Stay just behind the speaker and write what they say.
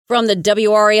From the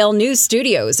WRAL News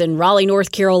Studios in Raleigh,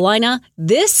 North Carolina,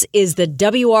 this is the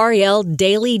WRAL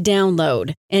Daily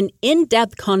Download, an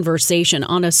in-depth conversation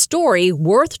on a story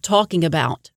worth talking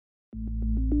about.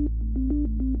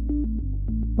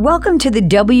 Welcome to the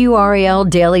WRAL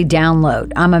Daily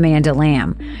Download. I'm Amanda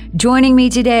Lamb. Joining me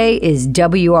today is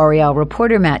WRAL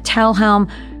reporter Matt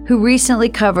Telhelm, who recently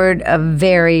covered a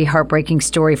very heartbreaking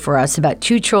story for us about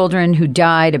two children who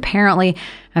died apparently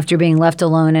after being left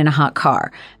alone in a hot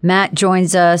car. Matt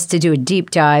joins us to do a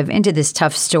deep dive into this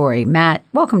tough story. Matt,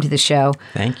 welcome to the show.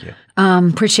 Thank you.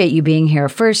 Appreciate you being here.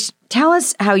 First, tell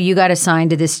us how you got assigned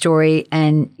to this story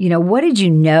and, what did you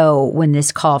know when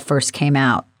this call first came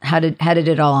out? How did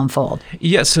it all unfold?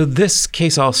 Yeah, so this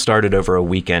case all started over a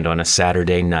weekend on a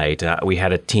Saturday night. We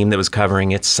had a team that was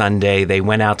covering it Sunday. They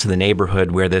went out to the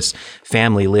neighborhood where this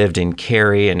family lived in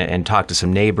Cary and talked to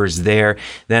some neighbors there.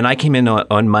 Then I came in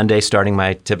on Monday, starting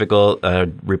my typical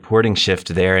reporting shift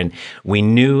there, and we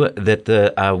knew that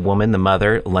the woman, the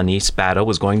mother, Lanice Battle,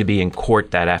 was going to be in court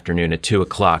that afternoon at 2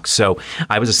 o'clock. So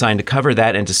I was assigned to cover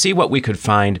that and to see what we could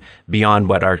find beyond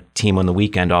what our team on the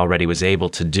weekend already was able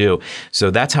to do. So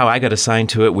that's how I got assigned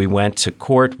to it. We went to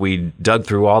court. We dug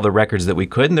through all the records that we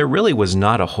could, and there really was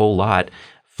not a whole lot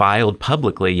filed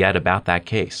publicly yet about that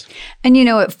case. And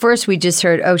at first we just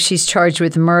heard, she's charged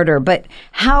with murder. But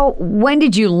when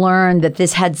did you learn that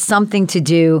this had something to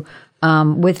do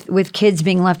with kids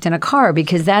being left in a car?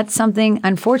 Because that's something,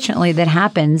 unfortunately, that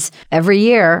happens every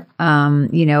year,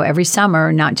 every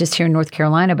summer, not just here in North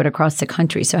Carolina, but across the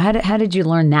country. So how did you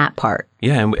learn that part?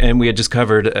 Yeah, and we had just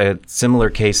covered a similar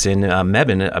case in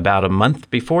Mebane about a month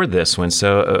before this one.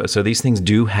 So these things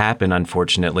do happen,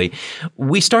 unfortunately.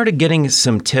 We started getting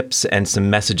some tips and some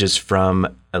messages from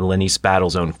Lanice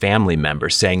Battle's own family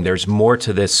members saying there's more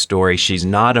to this story. She's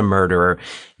not a murderer.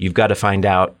 You've got to find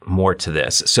out more to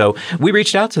this. So we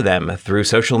reached out to them through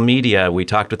social media. We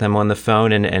talked with them on the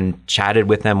phone and chatted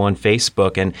with them on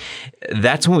Facebook. And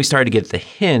that's when we started to get the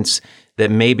hints that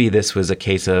maybe this was a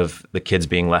case of the kids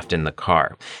being left in the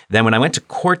car. Then when I went to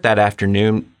court that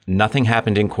afternoon, nothing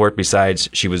happened in court besides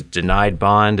she was denied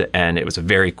bond, and it was a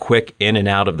very quick in and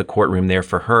out of the courtroom there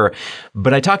for her.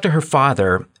 But I talked to her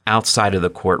father outside of the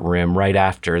courtroom right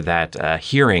after that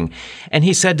hearing, and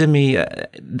he said to me,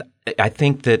 I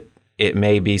think that it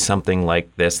may be something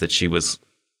like this, that she was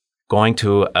going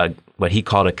to what he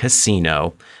called a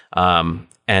casino,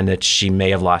 and that she may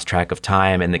have lost track of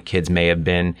time and the kids may have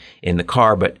been in the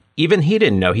car. But even he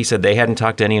didn't know. He said they hadn't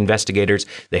talked to any investigators.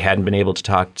 They hadn't been able to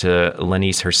talk to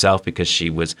Lanice herself because she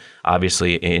was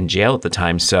obviously in jail at the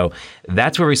time. So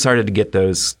that's where we started to get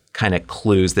those kind of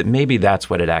clues that maybe that's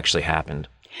what had actually happened.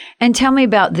 And tell me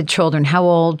about the children. How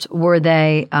old were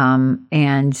they?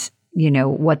 And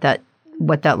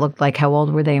what that looked like. How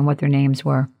old were they and what their names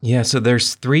were? Yeah, so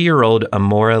there's 3-year-old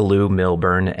Amora Lou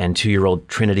Milburn and 2-year-old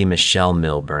Trinity Michelle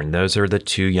Milburn. Those are the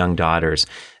two young daughters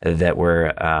that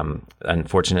were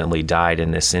unfortunately died in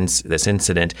this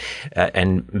incident.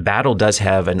 And Battle does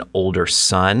have an older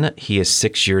son. He is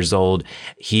 6 years old.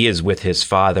 He is with his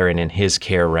father and in his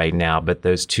care right now. But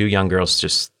those two young girls,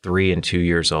 just 3 and 2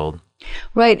 years old.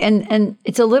 Right. And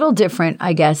it's a little different,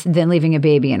 I guess, than leaving a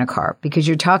baby in a car, because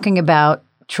you're talking about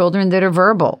children that are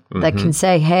verbal, that can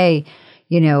say, hey,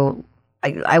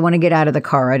 I want to get out of the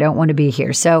car. I don't want to be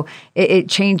here. So it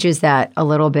changes that a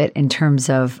little bit in terms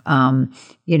of,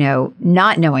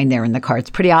 not knowing they're in the car. It's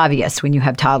pretty obvious when you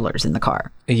have toddlers in the car.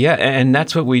 Yeah, and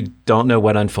that's what we don't know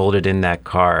what unfolded in that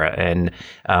car. And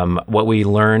what we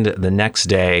learned the next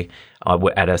day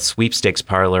at a sweepstakes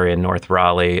parlor in North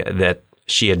Raleigh, that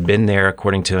she had been there,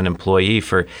 according to an employee,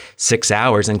 for 6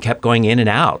 hours and kept going in and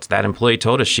out. That employee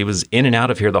told us she was in and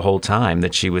out of here the whole time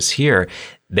that she was here.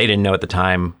 They didn't know at the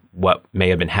time what may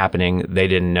have been happening. They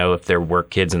didn't know if there were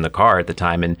kids in the car at the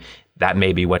time, and that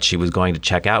may be what she was going to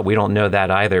check out. We don't know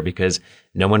that either, because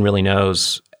no one really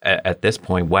knows at this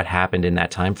point what happened in that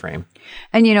time frame.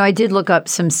 And, I did look up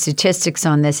some statistics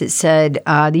on this. It said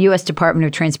the U.S. Department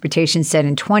of Transportation said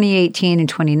in 2018 and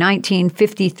 2019,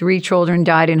 53 children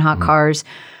died in hot cars.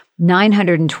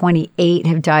 928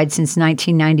 have died since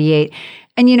 1998.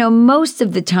 And, most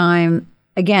of the time,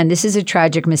 again, this is a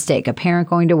tragic mistake. A parent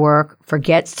going to work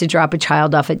forgets to drop a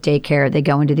child off at daycare. They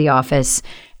go into the office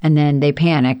and then they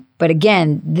panic. But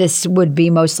again, this would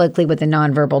be most likely with a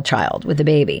nonverbal child, with a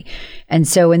baby. And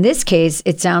so in this case,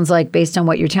 it sounds like, based on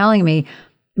what you're telling me,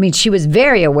 she was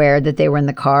very aware that they were in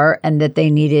the car and that they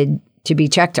needed to be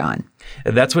checked on.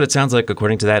 That's what it sounds like,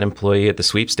 according to that employee at the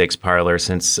sweepstakes parlor,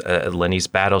 since Lanice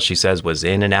Battle, she says, was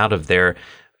in and out of there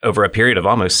over a period of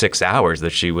almost 6 hours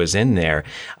that she was in there.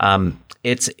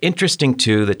 It's interesting,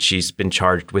 too, that she's been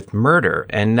charged with murder.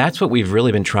 And that's what we've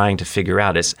really been trying to figure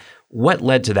out is what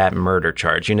led to that murder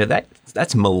charge.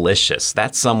 That's malicious.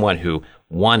 That's someone who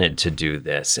wanted to do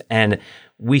this. And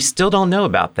we still don't know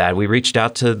about that. We reached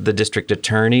out to the district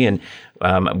attorney and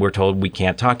we're told we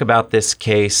can't talk about this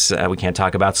case. We can't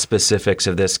talk about specifics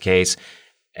of this case.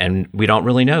 And we don't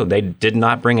really know. They did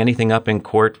not bring anything up in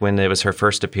court when it was her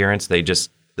first appearance. The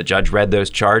judge read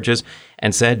those charges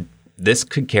and said this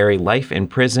could carry life in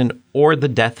prison or the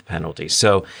death penalty.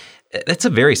 So it's a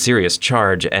very serious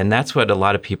charge. And that's what a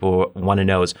lot of people want to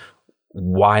know is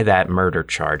why that murder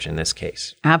charge in this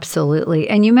case. Absolutely.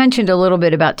 And you mentioned a little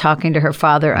bit about talking to her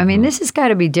father. I mean, this has got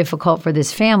to be difficult for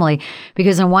this family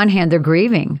because on one hand, they're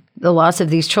grieving the loss of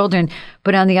these children.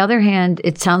 But on the other hand,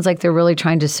 it sounds like they're really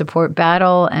trying to support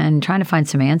battle and trying to find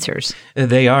some answers.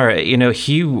 They are.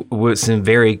 He was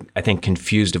very, I think,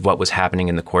 confused of what was happening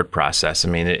in the court process. I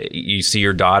mean, you see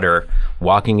your daughter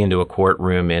walking into a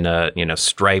courtroom in a,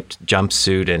 striped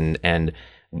jumpsuit and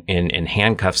in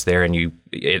handcuffs there, and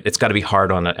it's got to be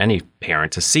hard on any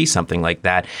parent to see something like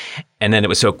that. And then it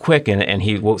was so quick, and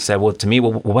he said, well, to me,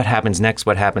 what happens next?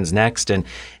 What happens next?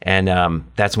 And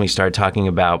that's when we started talking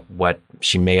about what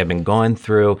she may have been going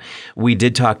through. We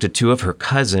did talk to two of her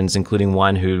cousins, including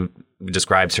one who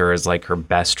describes her as like her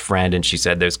best friend, and she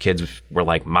said those kids were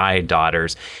like my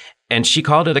daughters, and she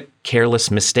called it a careless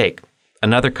mistake.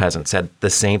 Another cousin said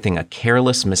the same thing, a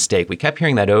careless mistake. We kept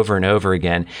hearing that over and over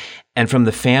again. And from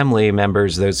the family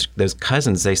members, those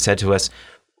cousins, they said to us,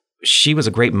 she was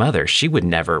a great mother. She would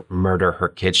never murder her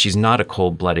kids. She's not a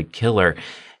cold-blooded killer.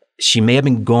 She may have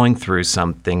been going through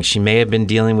something. She may have been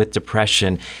dealing with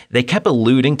depression. They kept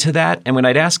alluding to that. And when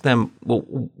I'd ask them, well,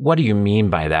 what do you mean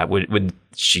by that? Would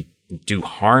she do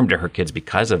harm to her kids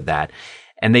because of that?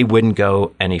 And they wouldn't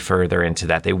go any further into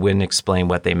that. They wouldn't explain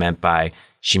what they meant by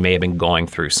she may have been going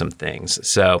through some things.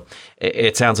 So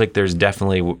it sounds like there's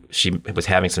definitely, she was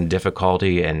having some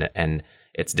difficulty and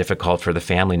it's difficult for the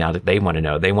family now that they want to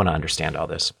know. They want to understand all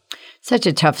this. Such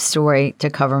a tough story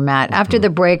to cover, Matt. After the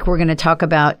break, we're going to talk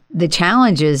about the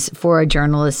challenges for a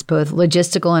journalist, both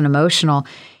logistical and emotional,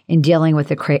 in dealing with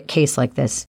a case like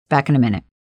this. Back in a minute.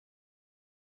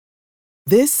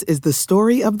 This is the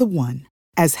story of the one.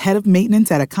 As head of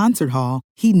maintenance at a concert hall,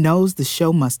 he knows the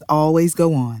show must always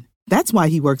go on. That's why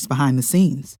he works behind the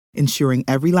scenes, ensuring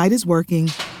every light is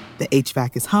working, the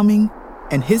HVAC is humming,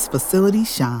 and his facility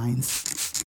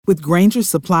shines. With Grainger's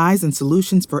supplies and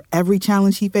solutions for every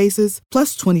challenge he faces,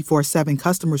 plus 24/7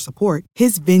 customer support,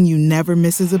 his venue never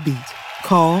misses a beat.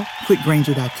 Call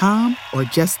quickgrainger.com or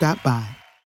just stop by.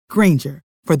 Grainger,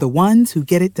 for the ones who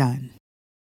get it done.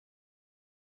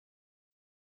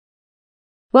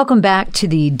 Welcome back to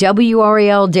the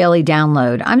WRAL Daily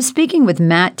Download. I'm speaking with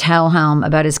Matt Telhelm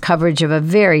about his coverage of a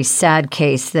very sad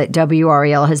case that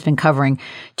WRAL has been covering.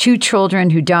 2 children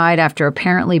who died after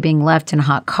apparently being left in a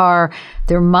hot car.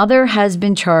 Their mother has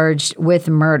been charged with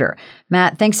murder.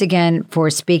 Matt, thanks again for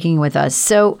speaking with us.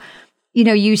 So,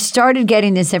 you started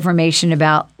getting this information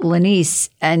about Lanice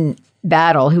and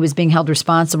Battle, who was being held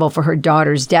responsible for her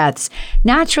daughter's deaths.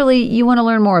 Naturally, you want to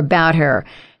learn more about her.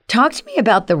 Talk to me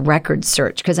about the record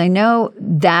search, because I know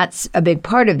that's a big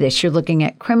part of this. You're looking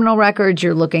at criminal records,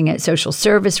 you're looking at social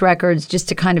service records, just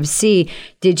to kind of see,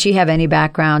 did she have any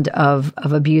background of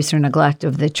abuse or neglect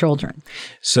of the children?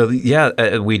 So,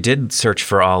 we did search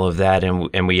for all of that,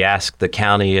 and we asked the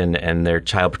county and their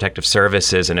child protective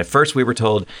services. And at first we were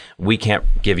told, we can't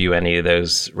give you any of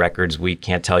those records. We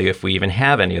can't tell you if we even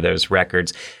have any of those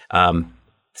records.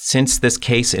 Since this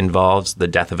case involves the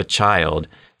death of a child,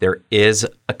 there is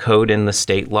a code in the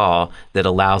state law that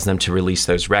allows them to release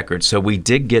those records. So we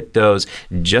did get those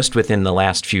just within the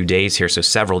last few days here, so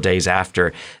several days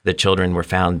after the children were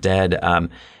found dead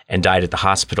and died at the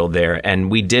hospital there.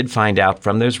 And we did find out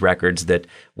from those records that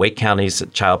Wake County's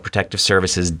Child Protective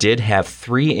Services did have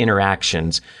 3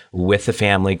 interactions with the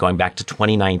family going back to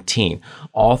 2019.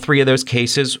 All 3 of those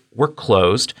cases were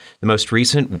closed. The most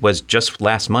recent was just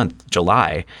last month,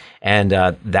 July. And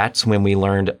that's when we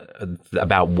learned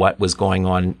about what was going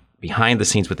on behind the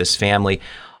scenes with this family.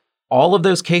 All of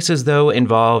those cases, though,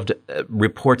 involved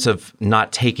reports of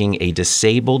not taking a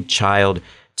disabled child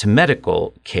to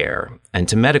medical care and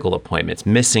to medical appointments,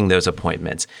 missing those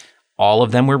appointments. All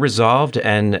of them were resolved,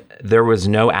 and there was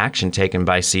no action taken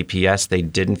by CPS. They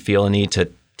didn't feel a need to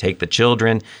take the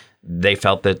children. They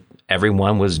felt that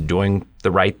everyone was doing the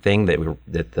right thing,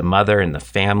 that the mother and the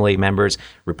family members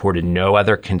reported no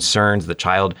other concerns. The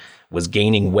child was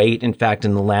gaining weight. In fact,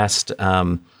 in the last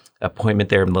appointment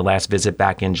there in the last visit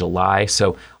back in July.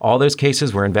 So all those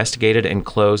cases were investigated and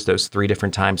closed those 3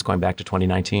 different times going back to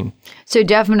 2019. So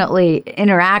definitely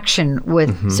interaction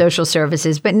with social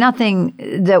services, but nothing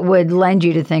that would lend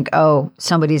you to think, oh,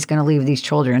 somebody's going to leave these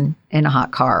children in a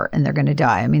hot car and they're going to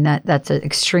die. I mean, that's an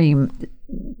extreme,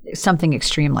 something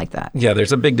extreme like that. Yeah,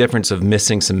 there's a big difference of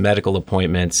missing some medical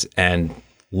appointments and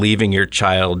leaving your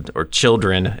child or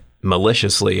children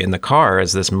maliciously in the car,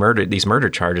 as these murder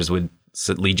charges would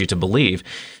lead you to believe.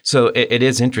 So it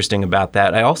is interesting about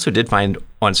that. I also did find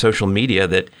on social media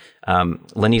that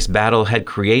Lenice Battle had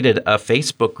created a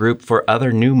Facebook group for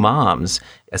other new moms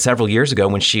several years ago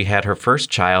when she had her first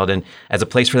child. And as a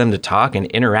place for them to talk and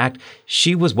interact,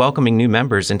 she was welcoming new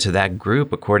members into that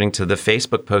group. According to the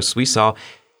Facebook posts we saw,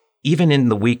 even in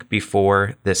the week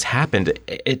before this happened,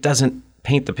 it doesn't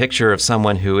paint the picture of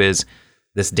someone who is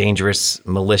this dangerous,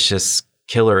 malicious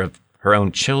killer of her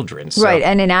own children. So, right,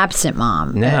 and an absent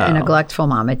mom, no. a neglectful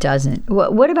mom, it doesn't.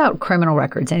 What about criminal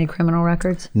records? Any criminal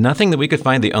records? Nothing that we could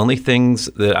find. The only things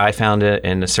that I found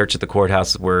in a search at the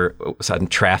courthouse were sudden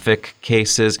traffic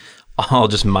cases, all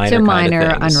just minor kind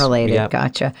of things. Unrelated. Yep.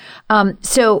 Gotcha.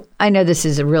 So I know this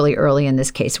is really early in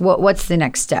this case. What's the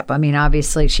next step? I mean,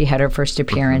 obviously she had her first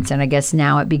appearance, and I guess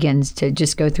now it begins to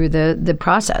just go through the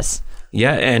process.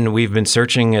 Yeah, and we've been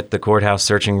searching at the courthouse,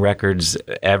 searching records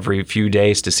every few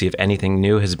days to see if anything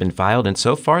new has been filed. And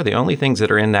so far, the only things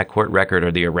that are in that court record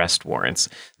are the arrest warrants.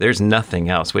 There's nothing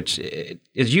else, which,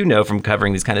 as you know from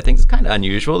covering these kind of things, it's kind of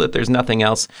unusual that there's nothing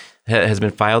else has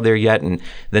been filed there yet. And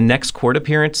the next court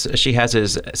appearance she has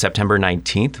is September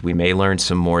 19th. We may learn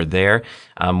some more there.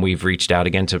 We've reached out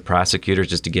again to prosecutors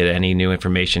just to get any new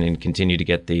information and continue to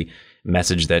get the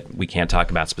message that we can't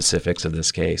talk about specifics of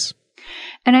this case.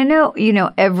 And I know,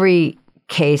 every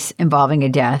case involving a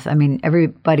death, I mean,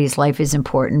 everybody's life is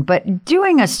important, but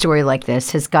doing a story like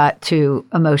this has got to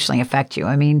emotionally affect you.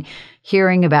 I mean,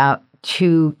 hearing about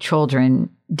 2 children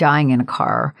dying in a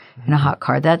car, in a hot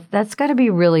car, that's got to be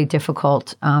really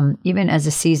difficult, even as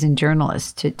a seasoned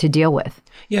journalist to deal with.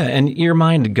 Yeah, and your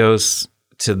mind goes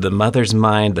to the mother's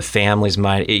mind, the family's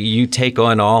mind. You take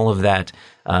on all of that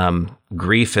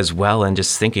grief as well, and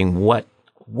just thinking what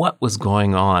was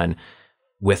going on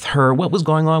with her, what was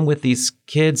going on with these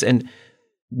kids, and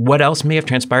what else may have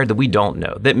transpired that we don't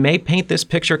know, that may paint this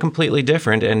picture completely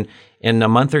different. And in a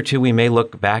month or 2, we may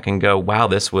look back and go, wow,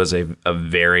 this was a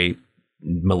very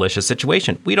malicious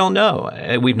situation. We don't know.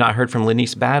 We've not heard from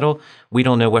Lenice Battle. We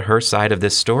don't know what her side of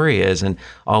this story is. And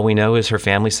all we know is her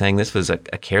family saying this was a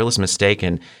careless mistake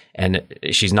and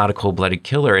she's not a cold-blooded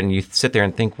killer. And you sit there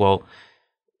and think, well,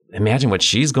 imagine what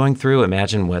she's going through.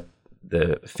 Imagine what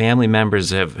the family members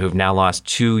who've now lost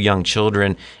 2 young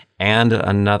children and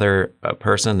another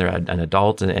person, they're an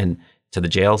adult, and to the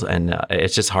jails, and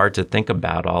it's just hard to think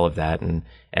about all of that. And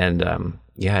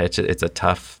it's a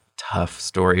tough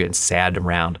story and sad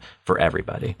round for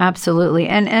everybody. Absolutely,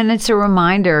 and it's a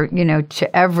reminder,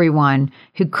 to everyone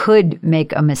who could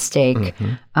make a mistake,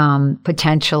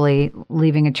 potentially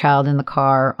leaving a child in the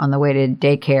car on the way to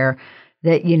daycare,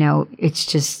 that it's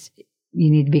just. You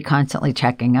need to be constantly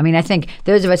checking. I mean, I think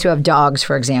those of us who have dogs,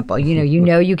 for example,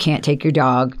 you can't take your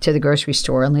dog to the grocery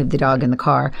store and leave the dog in the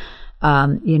car.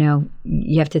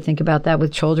 You have to think about that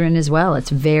with children as well. It's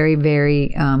very,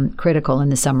 very critical in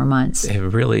the summer months. It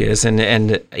really is. And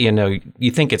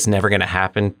you think it's never going to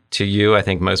happen to you. I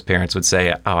think most parents would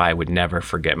say, oh, I would never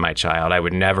forget my child. I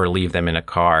would never leave them in a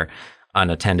car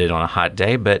unattended on a hot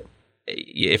day. But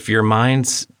if your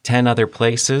mind's 10 other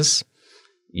places,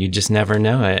 you just never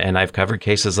know. And I've covered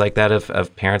cases like that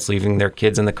of parents leaving their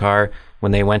kids in the car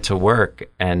when they went to work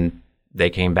and they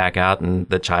came back out and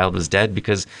the child was dead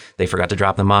because they forgot to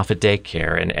drop them off at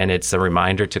daycare. And it's a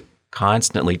reminder to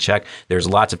constantly check. There's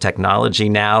lots of technology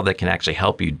now that can actually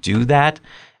help you do that.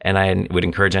 And I would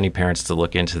encourage any parents to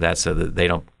look into that so that they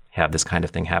don't have this kind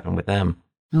of thing happen with them.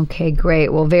 Okay, great.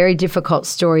 Well, very difficult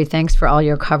story. Thanks for all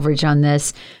your coverage on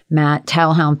this. Matt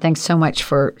Talhelm, thanks so much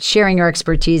for sharing your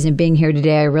expertise and being here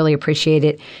today. I really appreciate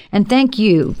it. And thank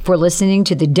you for listening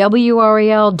to the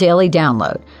WRAL Daily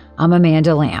Download. I'm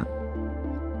Amanda Lamb.